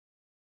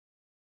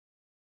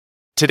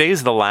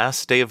Today's the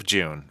last day of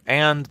June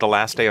and the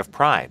last day of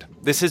Pride.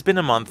 This has been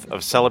a month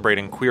of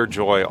celebrating queer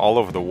joy all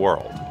over the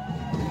world.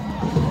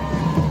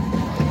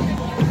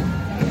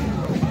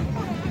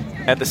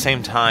 At the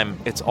same time,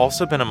 it's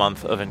also been a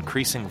month of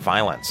increasing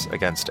violence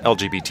against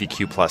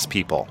LGBTQ+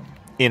 people.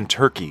 In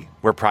Turkey,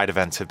 where Pride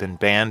events have been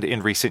banned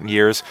in recent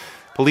years,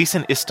 police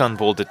in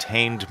Istanbul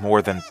detained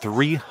more than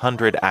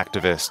 300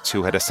 activists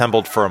who had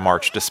assembled for a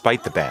march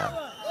despite the ban.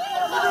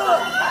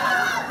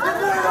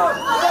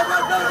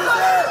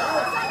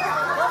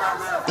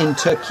 In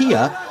Turkey,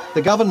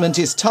 the government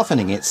is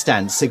toughening its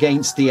stance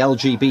against the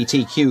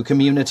LGBTQ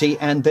community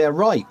and their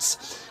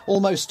rights.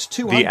 Almost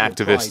 200 The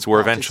activists were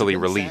eventually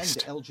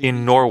released.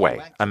 In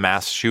Norway, a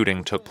mass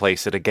shooting took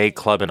place at a gay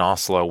club in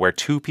Oslo where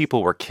 2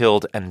 people were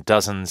killed and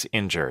dozens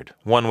injured.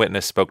 One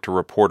witness spoke to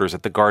reporters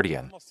at The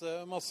Guardian.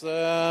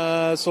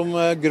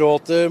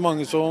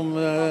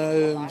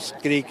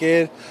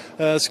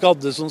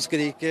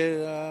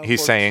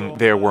 He's saying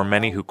there were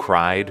many who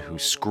cried, who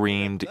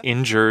screamed,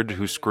 injured,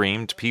 who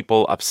screamed,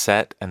 people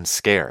upset and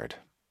scared.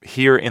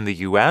 Here in the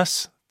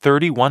U.S.,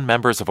 31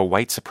 members of a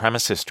white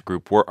supremacist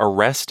group were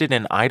arrested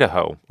in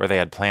Idaho, where they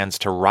had plans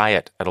to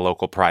riot at a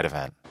local Pride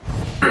event.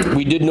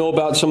 We did know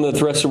about some of the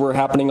threats that were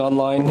happening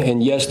online,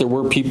 and yes, there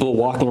were people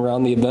walking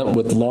around the event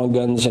with long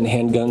guns and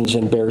handguns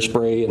and bear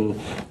spray and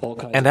all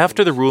kinds And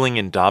after the ruling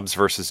in Dobbs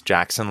versus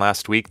Jackson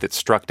last week that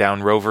struck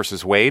down Roe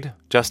versus Wade,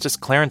 Justice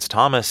Clarence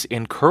Thomas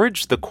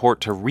encouraged the court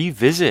to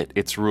revisit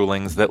its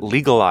rulings that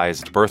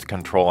legalized birth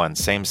control and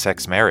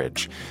same-sex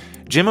marriage.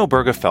 Jim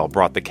Obergefell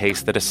brought the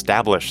case that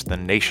established the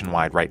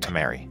nationwide right to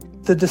marry.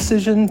 The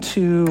decision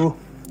to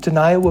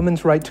deny a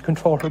woman's right to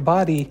control her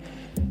body,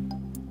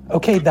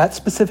 okay, that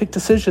specific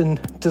decision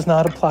does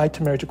not apply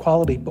to marriage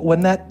equality. But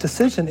when that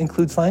decision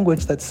includes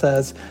language that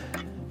says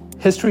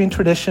history and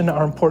tradition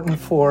are important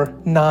for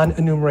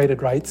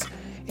non-enumerated rights,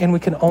 and we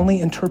can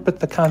only interpret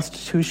the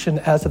Constitution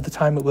as of the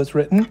time it was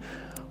written,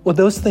 well,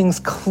 those things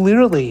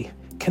clearly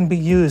can be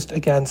used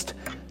against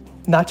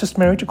not just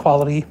marriage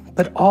equality,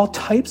 but all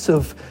types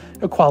of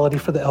equality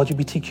for the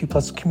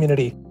LGBTQ+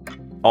 community.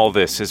 All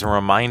this is a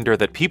reminder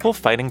that people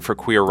fighting for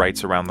queer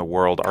rights around the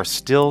world are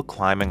still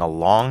climbing a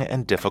long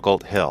and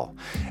difficult hill.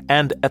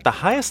 And at the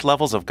highest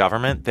levels of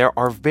government, there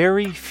are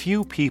very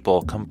few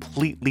people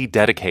completely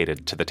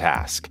dedicated to the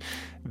task.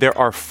 There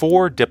are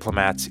 4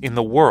 diplomats in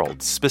the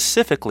world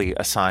specifically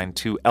assigned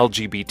to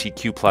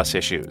LGBTQ+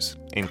 issues,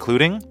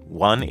 including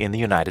one in the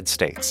United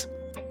States.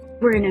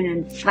 We're in an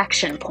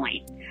inflection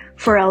point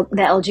for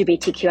the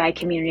LGBTQI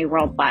community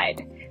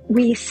worldwide.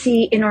 We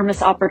see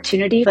enormous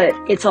opportunity, but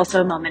it's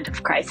also a moment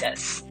of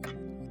crisis.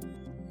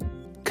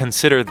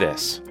 Consider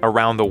this.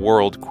 Around the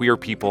world, queer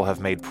people have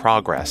made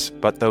progress,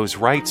 but those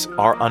rights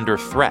are under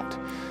threat.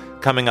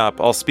 Coming up,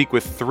 I'll speak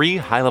with 3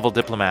 high-level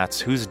diplomats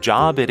whose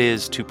job it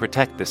is to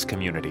protect this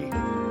community.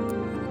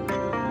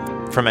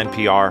 From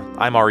NPR,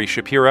 I'm Ari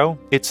Shapiro.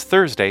 It's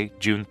Thursday,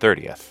 June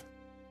 30th.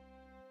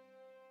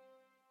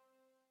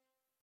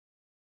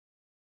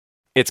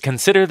 It's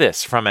Consider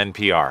This from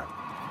NPR.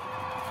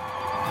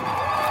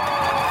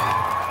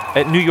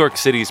 At New York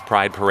City's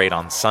Pride Parade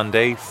on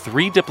Sunday,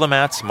 3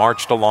 diplomats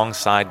marched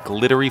alongside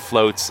glittery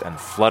floats and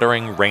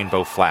fluttering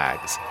rainbow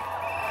flags.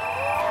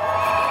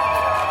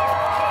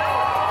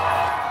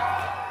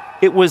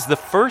 It was the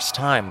first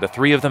time the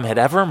 3 of them had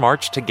ever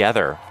marched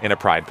together in a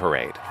Pride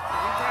Parade.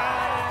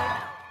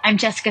 I'm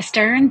Jessica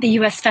Stern, the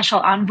U.S. Special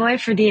Envoy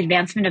for the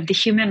advancement of the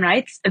human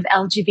rights of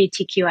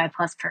LGBTQI+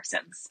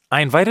 persons.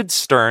 I invited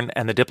Stern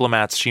and the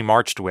diplomats she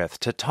marched with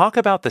to talk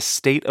about the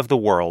state of the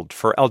world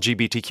for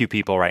LGBTQ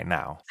people right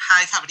now.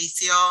 Hi,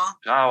 Fabrizio.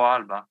 Ciao,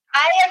 Alba.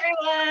 Hi,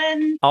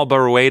 everyone. Alba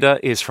Rueda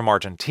is from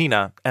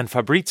Argentina, and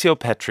Fabrizio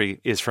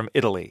Petri is from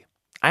Italy.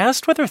 I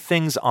asked whether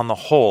things on the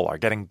whole are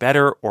getting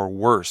better or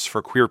worse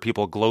for queer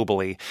people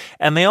globally,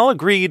 and they all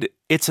agreed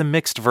it's a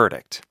mixed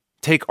verdict.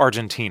 Take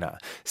Argentina.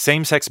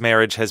 Same-sex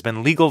marriage has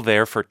been legal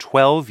there for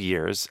 12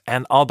 years,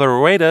 and Alba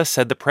Rueda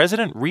said the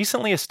president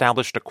recently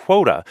established a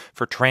quota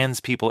for trans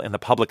people in the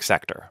public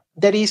sector.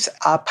 There is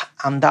up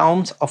and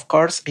downs, of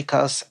course,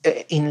 because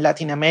in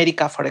Latin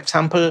America, for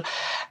example,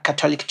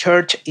 Catholic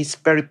Church is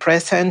very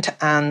present,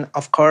 and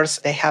of course,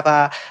 they have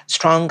a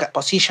strong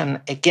position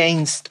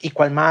against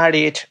equal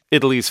marriage.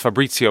 Italy's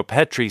Fabrizio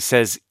Petri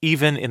says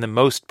even in the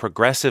most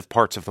progressive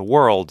parts of the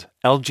world,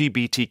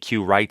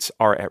 LGBTQ rights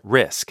are at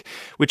risk,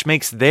 which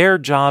makes their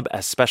job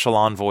as special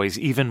envoys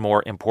even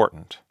more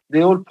important.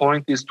 The whole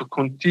point is to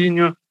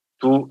continue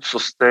to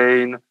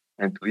sustain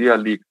and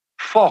really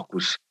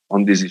focus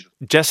on this issue.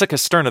 Jessica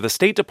Stern of the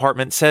State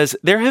Department says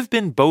there have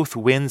been both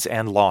wins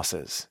and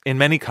losses. In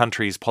many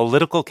countries,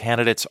 political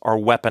candidates are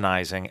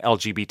weaponizing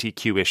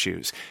LGBTQ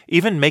issues,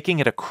 even making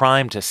it a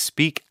crime to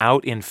speak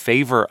out in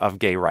favor of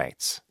gay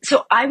rights.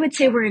 So I would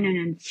say we're in an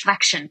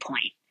inflection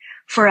point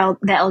for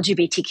the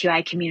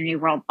LGBTQI community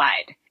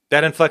worldwide.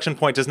 That inflection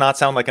point does not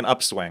sound like an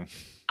upswing.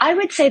 I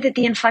would say that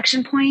the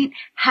inflection point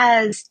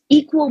has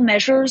equal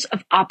measures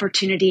of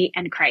opportunity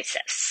and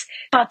crisis.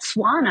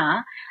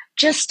 Botswana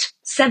just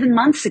 7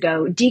 months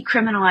ago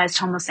decriminalized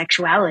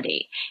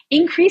homosexuality.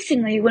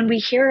 Increasingly, when we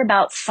hear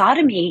about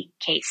sodomy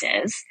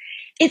cases,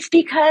 it's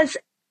because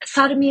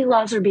sodomy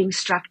laws are being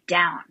struck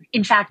down.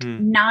 In fact,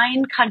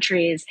 9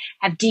 countries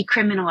have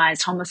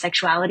decriminalized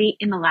homosexuality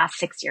in the last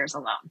 6 years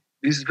alone.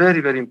 It's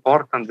very, very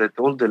important that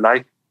all the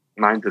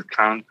like-minded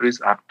countries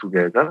act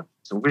together.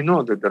 So we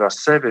know that there are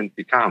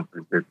 70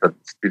 countries that are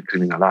still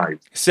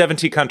criminalized.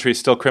 70 countries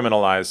still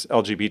criminalize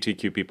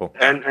LGBTQ people.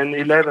 And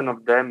 11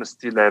 of them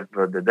still have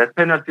the death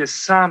penalty.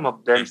 Some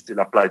of them still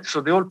apply.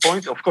 So the whole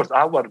point, of course,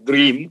 our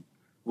dream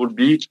would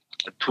be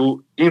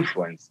to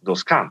influence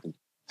those countries.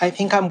 I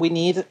think we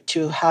need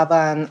to have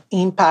an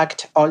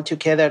impact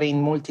altogether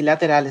in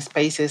multilateral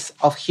spaces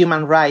of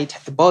human rights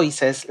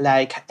voices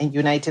like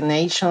United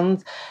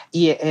Nations,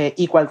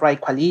 Equal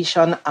Rights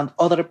Coalition, and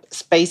other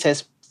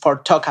spaces for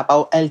talk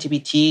about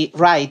LGBT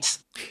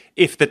rights.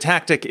 If the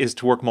tactic is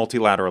to work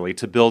multilaterally,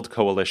 to build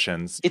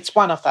coalitions... It's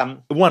one of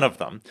them. One of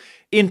them.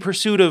 In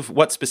pursuit of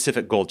what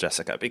specific goal,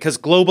 Jessica? Because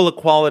global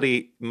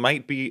equality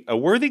might be a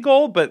worthy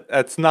goal, but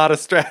that's not a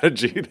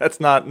strategy.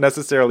 That's not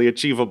necessarily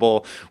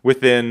achievable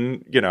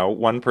within,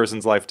 one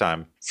person's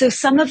lifetime. So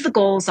some of the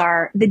goals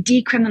are the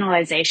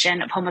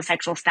decriminalization of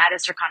homosexual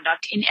status or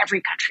conduct in every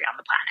country on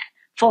the planet.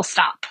 Full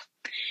stop.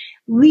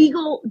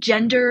 Legal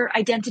gender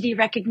identity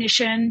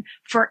recognition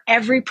for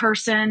every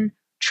person,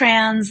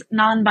 trans,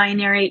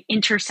 non-binary,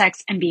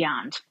 intersex, and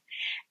beyond.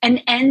 An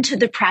end to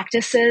the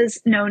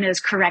practices known as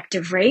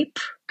corrective rape,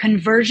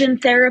 conversion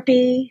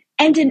therapy,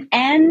 and an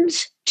end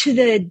to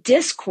the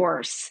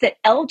discourse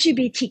that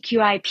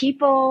LGBTQI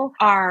people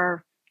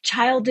are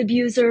child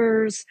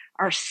abusers,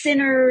 are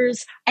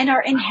sinners, and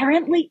are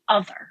inherently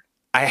other.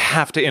 I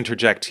have to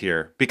interject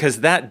here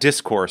because that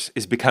discourse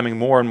is becoming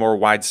more and more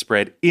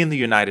widespread in the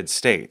United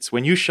States.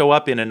 When you show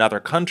up in another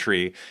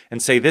country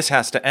and say this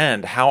has to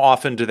end, how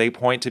often do they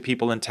point to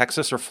people in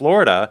Texas or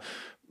Florida,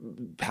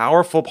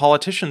 powerful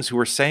politicians who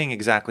are saying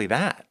exactly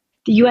that?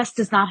 The U.S.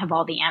 does not have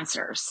all the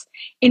answers.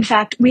 In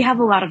fact, we have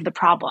a lot of the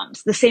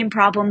problems, the same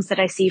problems that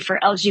I see for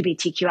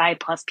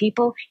LGBTQI plus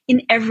people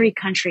in every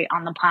country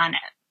on the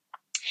planet.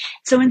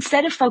 So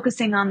instead of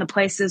focusing on the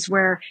places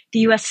where the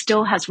U.S.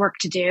 still has work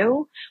to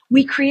do,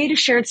 we create a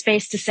shared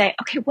space to say,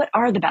 okay, what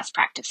are the best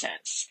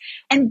practices?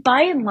 And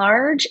by and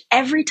large,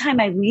 every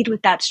time I lead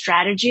with that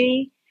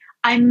strategy,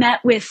 I'm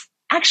met with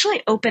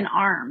actually open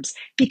arms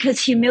because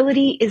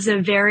humility is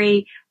a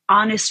very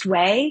honest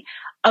way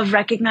of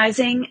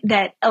recognizing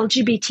that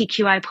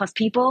LGBTQI plus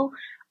people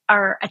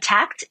are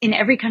attacked in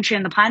every country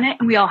on the planet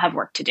and we all have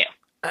work to do.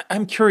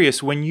 I'm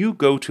curious, when you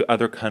go to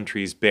other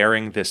countries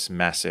bearing this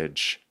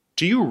message,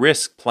 do you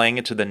risk playing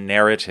into the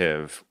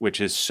narrative, which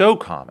is so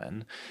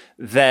common,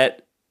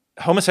 that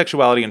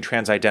homosexuality and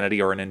trans identity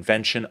are an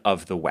invention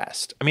of the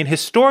West? I mean,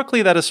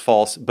 historically that is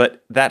false,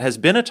 but that has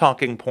been a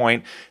talking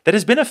point that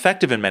has been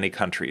effective in many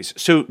countries.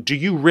 So do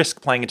you risk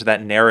playing into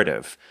that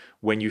narrative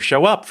when you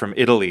show up from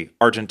Italy,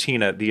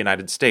 Argentina, the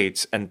United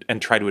States, and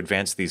try to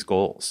advance these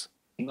goals?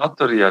 Not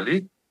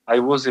really. I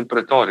was in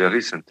Pretoria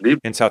recently.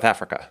 In South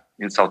Africa.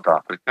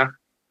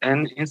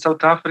 And in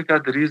South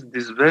Africa, there is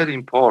this very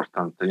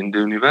important, in the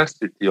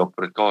University of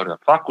Pretoria,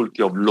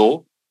 Faculty of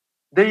Law,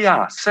 they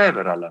are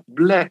several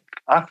Black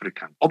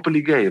African,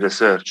 openly gay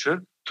researchers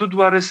to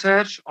do a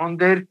research on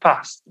their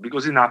past,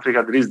 because in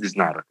Africa there is this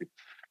narrative.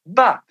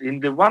 But in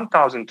the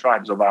 1,000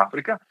 tribes of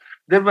Africa,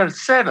 there were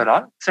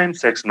several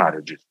same-sex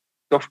marriages.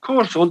 Of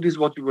course, all this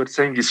what you were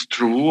saying is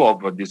true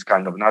of this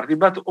kind of narrative,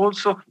 but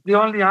also the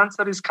only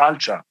answer is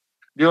culture.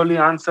 The only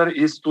answer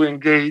is to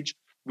engage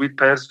with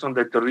persons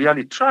that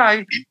really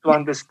try to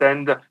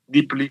understand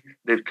deeply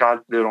their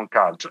own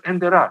culture.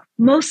 And there are.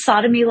 Most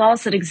sodomy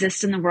laws that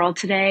exist in the world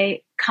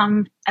today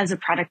come as a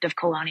product of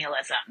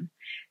colonialism.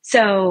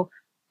 So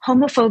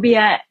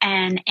homophobia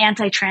and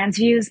anti-trans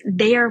views,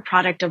 they are a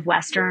product of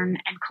Western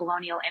and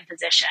colonial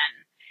imposition.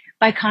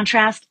 By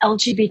contrast,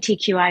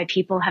 LGBTQI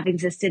people have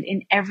existed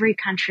in every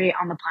country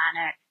on the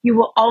planet. You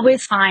will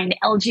always find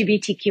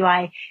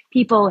LGBTQI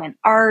people in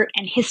art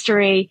and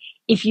history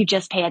if you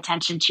just pay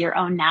attention to your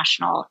own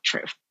national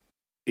truth.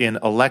 In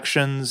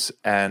elections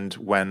and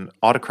when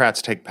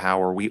autocrats take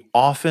power, we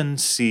often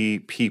see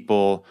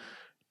people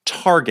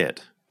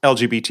target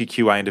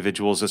LGBTQI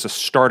individuals as a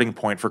starting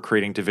point for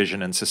creating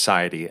division in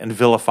society and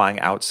vilifying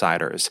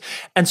outsiders.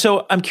 And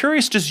so I'm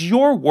curious, does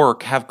your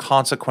work have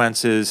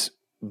consequences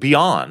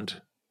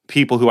beyond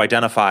people who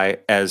identify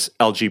as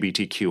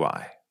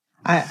LGBTQI?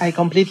 I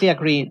completely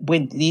agree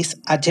with this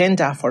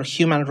agenda for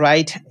human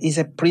rights is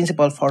a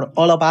principle for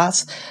all of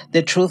us.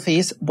 The truth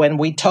is, when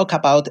we talk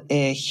about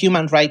a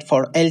human right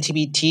for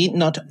LGBT,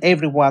 not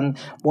everyone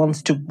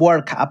wants to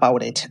work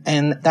about it.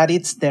 And that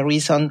is the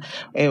reason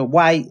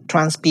why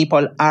trans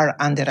people are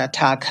under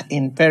attack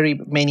in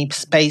very many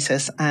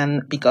spaces.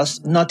 And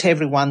because not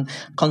everyone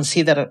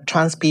consider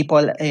trans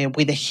people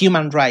with a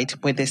human right,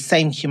 with the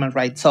same human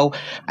right. So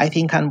I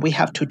think we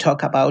have to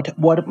talk about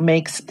what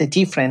makes the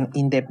difference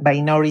in the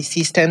binary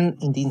system,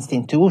 in the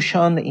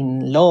institution,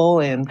 in law,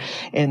 and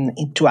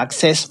to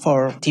access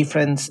for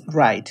different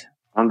rights.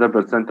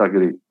 100%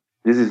 agree.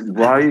 This is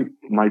why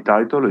my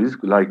title is,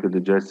 like the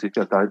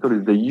Jessica title,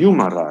 is the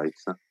human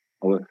rights.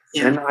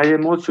 Yeah. And I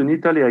am also in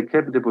Italy, I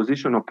kept the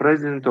position of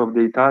president of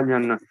the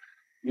Italian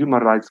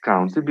Human Rights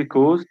Council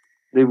because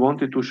they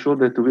wanted to show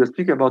that we are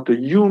speaking about the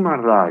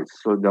human rights.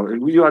 So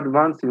you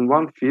advance in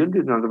one field,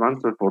 it's an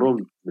advance for all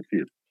the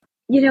fields.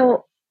 You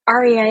know,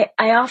 Ari,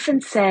 I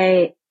often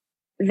say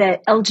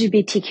that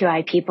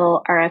LGBTQI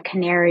people are a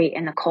canary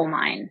in the coal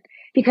mine,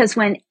 because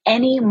when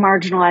any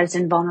marginalized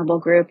and vulnerable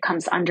group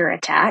comes under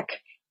attack,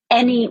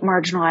 any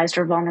marginalized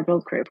or vulnerable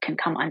group can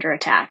come under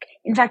attack.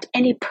 In fact,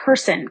 any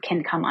person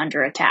can come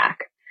under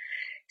attack.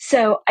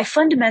 So I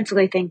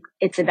fundamentally think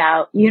it's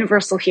about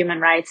universal human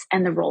rights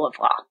and the rule of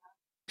law.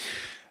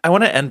 I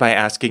want to end by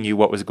asking you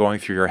what was going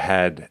through your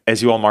head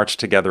as you all marched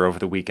together over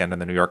the weekend in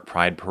the New York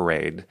Pride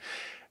Parade.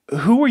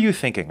 Who were you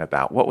thinking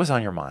about? What was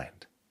on your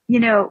mind? You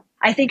know,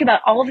 I think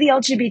about all of the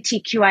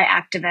LGBTQI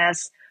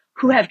activists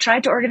who have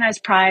tried to organize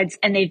prides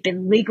and they've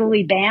been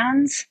legally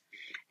banned.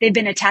 They've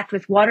been attacked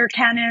with water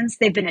cannons.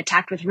 They've been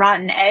attacked with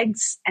rotten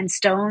eggs and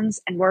stones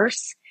and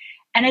worse.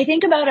 And I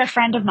think about a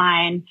friend of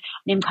mine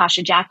named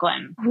Kasha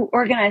Jacqueline, who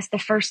organized the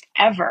first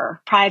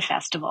ever Pride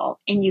Festival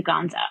in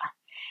Uganda.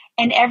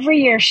 And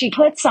every year she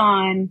puts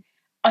on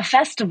a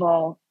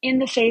festival in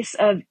the face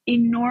of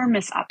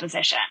enormous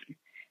opposition.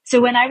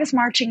 So when I was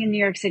marching in New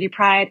York City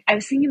Pride, I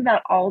was thinking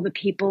about all the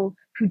people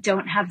who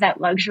don't have that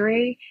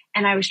luxury,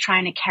 and I was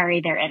trying to carry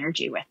their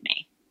energy with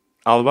me.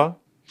 Alba?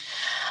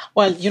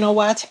 Well, you know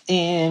what?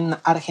 In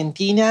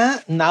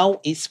Argentina,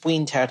 now is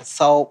winter.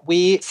 So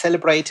we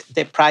celebrate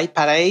the Pride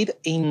Parade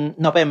in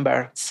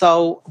November.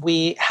 So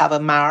we have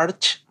a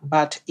march,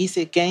 but it's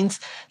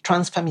against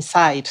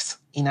transfemicides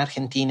in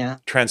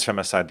Argentina.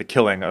 Transfemicide, the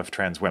killing of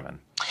trans women.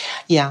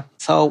 Yeah.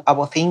 So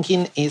our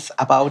thinking is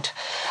about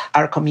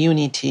our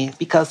community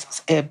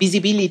because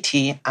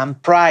visibility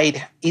and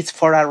pride is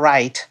for a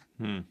right.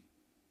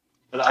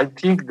 But I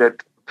think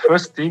that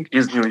first thing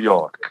is New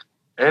York.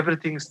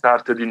 Everything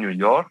started in New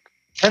York.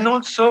 And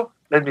also,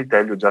 let me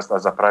tell you, just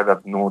as a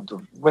private note,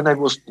 when I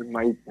was in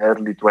my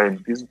early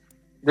 20s,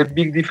 the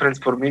big difference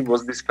for me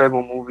was this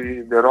famous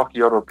movie, The Rocky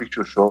Horror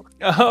Picture Show.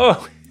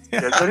 Oh,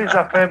 Yeah, there is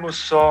a famous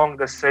song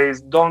that says,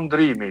 don't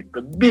dream it,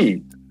 be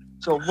it.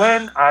 So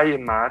when I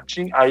am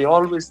marching, I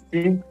always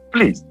think,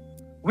 please,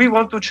 we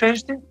want to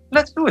change things,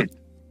 let's do it.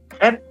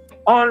 And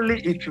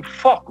only if you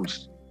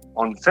focus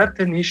on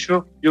certain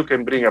issue, you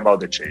can bring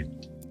about the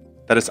change.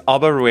 That is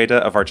Alba Rueda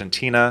of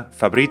Argentina,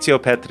 Fabrizio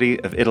Petri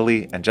of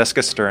Italy, and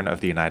Jessica Stern of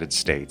the United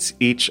States,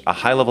 each a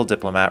high-level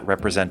diplomat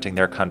representing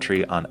their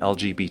country on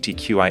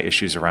LGBTQI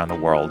issues around the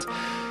world.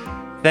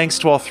 Thanks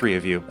to all three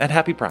of you, and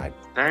happy Pride.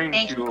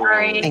 Thank you.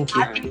 Ari. Thank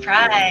you. Happy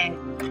Pride.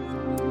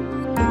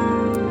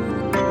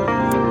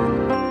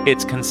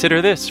 It's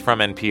Consider This from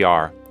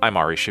NPR. I'm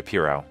Ari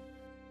Shapiro.